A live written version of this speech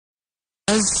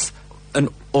As an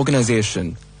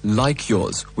organization like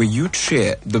yours, where you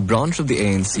chair the branch of the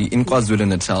ANC in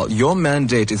KwaZulu-Natal, your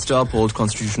mandate is to uphold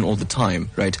constitution all the time,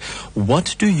 right?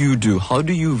 What do you do? How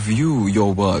do you view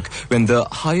your work when the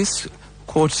highest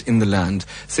court in the land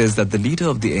says that the leader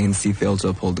of the ANC failed to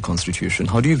uphold the constitution?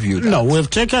 How do you view that? No, we've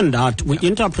taken that. We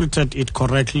interpreted it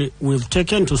correctly. We've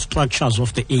taken to structures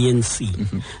of the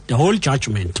ANC, the whole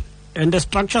judgment. And the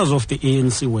structures of the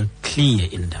ANC were clear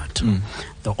in that.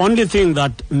 The only thing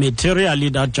that materially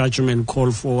that judgment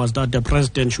called for was that the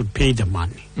president should pay the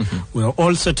money. We are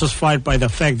all satisfied by the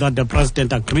fact that the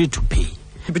president agreed to pay.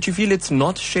 But you feel it's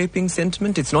not shaping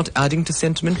sentiment? It's not adding to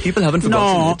sentiment? People haven't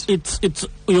forgotten it. It's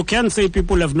you can say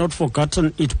people have not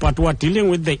forgotten it, but we're dealing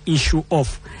with the issue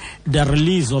of the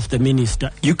release of the minister.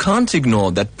 You can't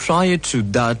ignore that prior to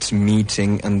that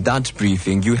meeting and that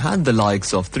briefing, you had the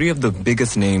likes of three of the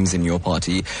biggest names in your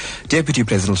party, Deputy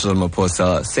President Cyril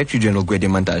Ramaphosa, Secretary General Gwede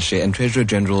Mantashe, and Treasurer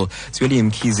General Zweli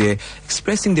Mkhize,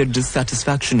 expressing their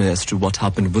dissatisfaction as to what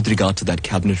happened with regard to that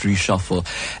cabinet reshuffle.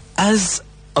 As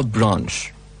a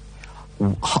branch,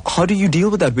 how do you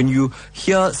deal with that when you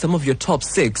hear some of your top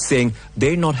six saying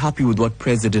they're not happy with what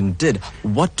President did?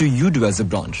 What do you do as a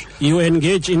branch? You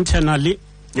engage internally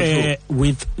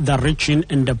with the region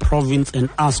and the province and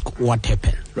ask what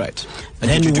happened. Right. And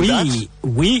then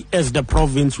we as the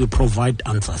province, we provide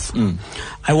answers.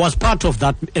 I was part of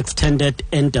that extended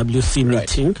NWC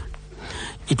meeting. Right.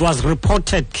 It was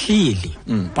reported clearly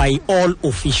by all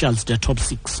officials, the top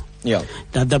six,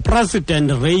 that the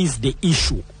president raised the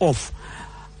issue of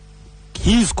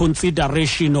his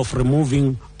consideration of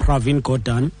removing Pravin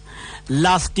Gordhan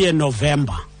last year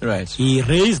November. Right. He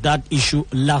raised that issue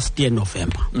last year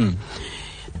November.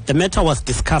 The matter was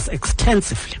discussed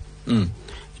extensively.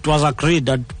 It was agreed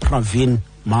that Pravin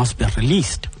must be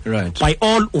released. Right. By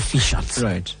all officials.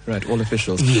 Right, all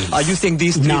officials. Yes. Are you saying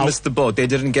these three missed the boat? They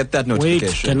didn't get that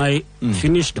notification? Wait, can I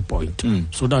finish the point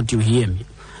so that you hear me?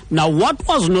 Now, what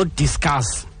was not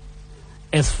discussed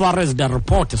as far as the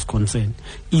report is concerned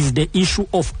is the issue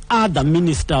of other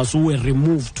ministers who were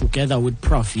removed together with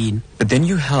Pravin. But then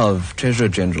you have Treasurer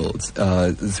Generals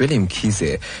Zweli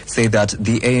Mkhize say that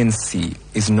the ANC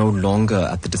is no longer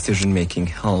at the decision-making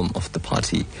helm of the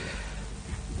party.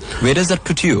 Where does that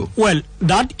put you? Well,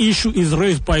 that issue is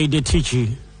raised by the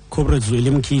TG, Corporate Zweli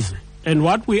Mkhize. And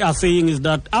what we are saying is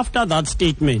that after that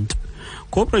statement,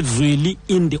 Corporate Zweli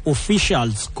in the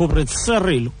officials, Corporate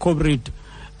Cyril, Corporate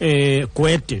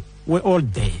Gwede, were all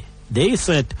there. They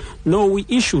said, no, we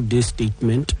issued this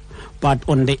statement, but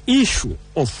on the issue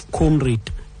of Comrade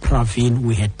Pravin,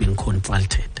 we had been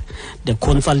consulted. The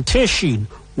consultation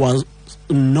was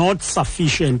not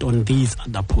sufficient on these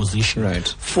other positions. Right.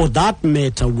 For that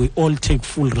matter, we all take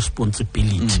full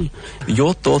responsibility.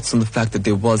 Your thoughts on the fact that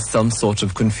there was some sort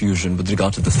of confusion with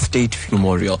regard to the state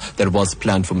memorial that was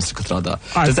planned for Mr. Kathrada.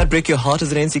 Does that break your heart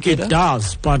as an ANC cadre? It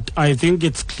does, but I think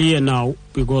it's clear now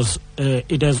because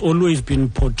it has always been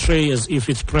portrayed as if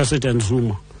it's President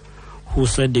Zuma who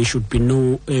said there should be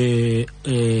no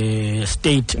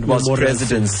state memorial. It was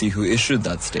Presidency who issued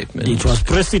that statement. It was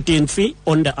Presidency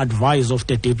on the advice of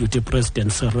the Deputy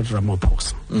President Cyril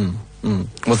Ramaphosa.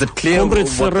 Was it clear what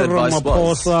the advice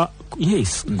was?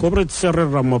 Yes, Comrade Cyril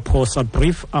Ramaphosa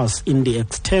briefed us in the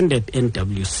extended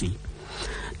NWC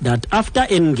that after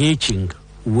engaging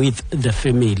with the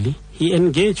family, he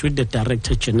engaged with the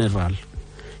Director General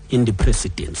in the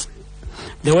Presidency.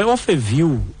 They were of a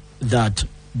view that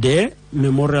their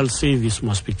memorial service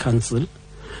must be cancelled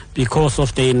because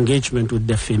of the engagement with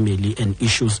the family and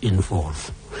issues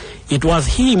involved. It was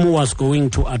him who was going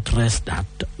to address that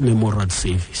memorial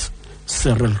service,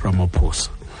 Cyril Ramaphosa.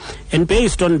 And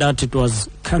based on that, it was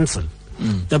cancelled.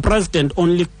 The president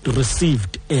only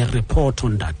received a report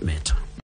on that matter.